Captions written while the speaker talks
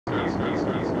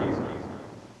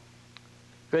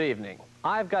Good evening.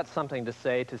 I've got something to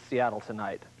say to Seattle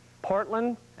tonight.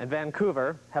 Portland and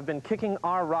Vancouver have been kicking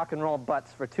our rock and roll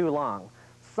butts for too long.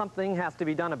 Something has to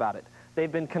be done about it.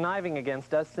 They've been conniving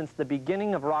against us since the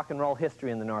beginning of rock and roll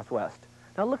history in the Northwest.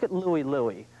 Now look at Louie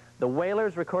Louie. The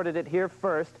Wailers recorded it here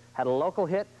first, had a local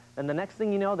hit, and the next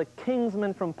thing you know, the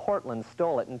Kingsmen from Portland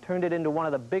stole it and turned it into one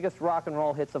of the biggest rock and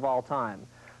roll hits of all time.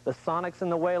 The Sonics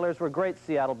and the Wailers were great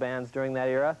Seattle bands during that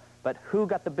era, but who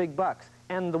got the big bucks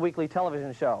and the weekly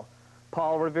television show?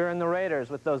 Paul Revere and the Raiders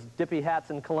with those dippy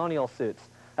hats and colonial suits.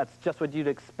 That's just what you'd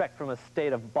expect from a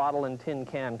state of bottle and tin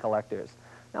can collectors.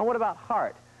 Now what about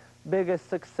Heart? Biggest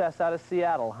success out of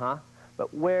Seattle, huh?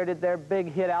 But where did their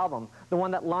big hit album, the one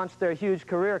that launched their huge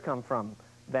career, come from?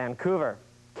 Vancouver,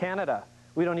 Canada.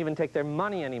 We don't even take their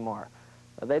money anymore.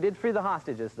 They did free the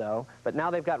hostages, though, but now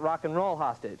they've got rock and roll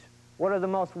hostage. What are the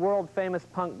most world-famous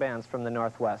punk bands from the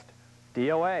Northwest?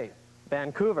 DOA,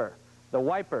 Vancouver, the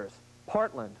Wipers,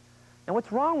 Portland. And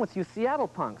what's wrong with you Seattle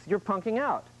punks? You're punking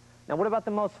out. Now what about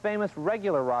the most famous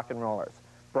regular rock and rollers?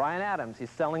 Bryan Adams, he's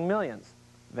selling millions.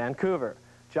 Vancouver.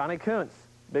 Johnny Kuntz,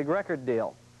 big record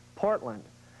deal. Portland.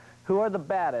 Who are the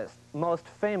baddest, most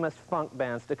famous funk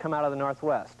bands to come out of the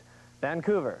Northwest?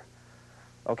 Vancouver.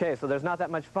 Okay, so there's not that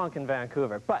much funk in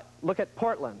Vancouver. But look at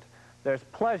Portland. There's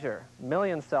Pleasure,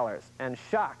 Million Sellers, and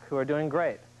Shock, who are doing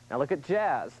great. Now look at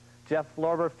jazz. Jeff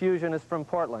Lorber Fusion is from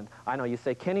Portland. I know you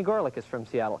say Kenny Gorlick is from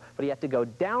Seattle, but he had to go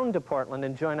down to Portland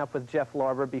and join up with Jeff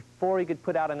Lorber before he could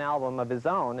put out an album of his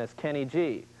own as Kenny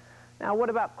G. Now what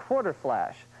about Quarter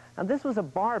Flash? Now this was a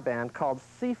bar band called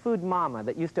Seafood Mama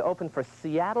that used to open for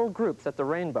Seattle groups at the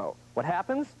Rainbow. What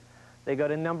happens? They go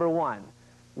to #1.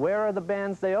 Where are the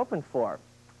bands they opened for?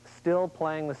 Still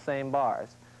playing the same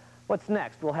bars. What's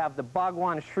next? We'll have the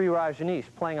Bhagwan Sri Rajneesh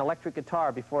playing electric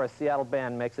guitar before a Seattle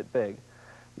band makes it big.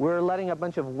 We're letting a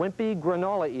bunch of wimpy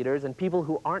granola eaters and people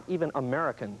who aren't even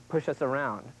American push us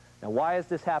around. Now why is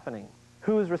this happening?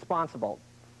 Who's responsible?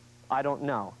 I don't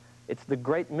know. It's the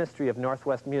great mystery of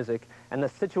Northwest music, and the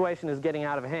situation is getting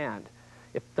out of hand.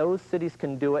 If those cities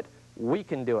can do it, we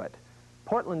can do it.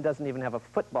 Portland doesn't even have a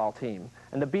football team,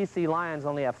 and the BC Lions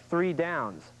only have 3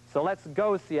 downs. So let's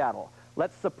go, Seattle.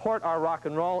 Let's support our rock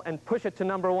and roll and push it to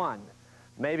 #1.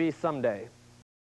 Maybe someday.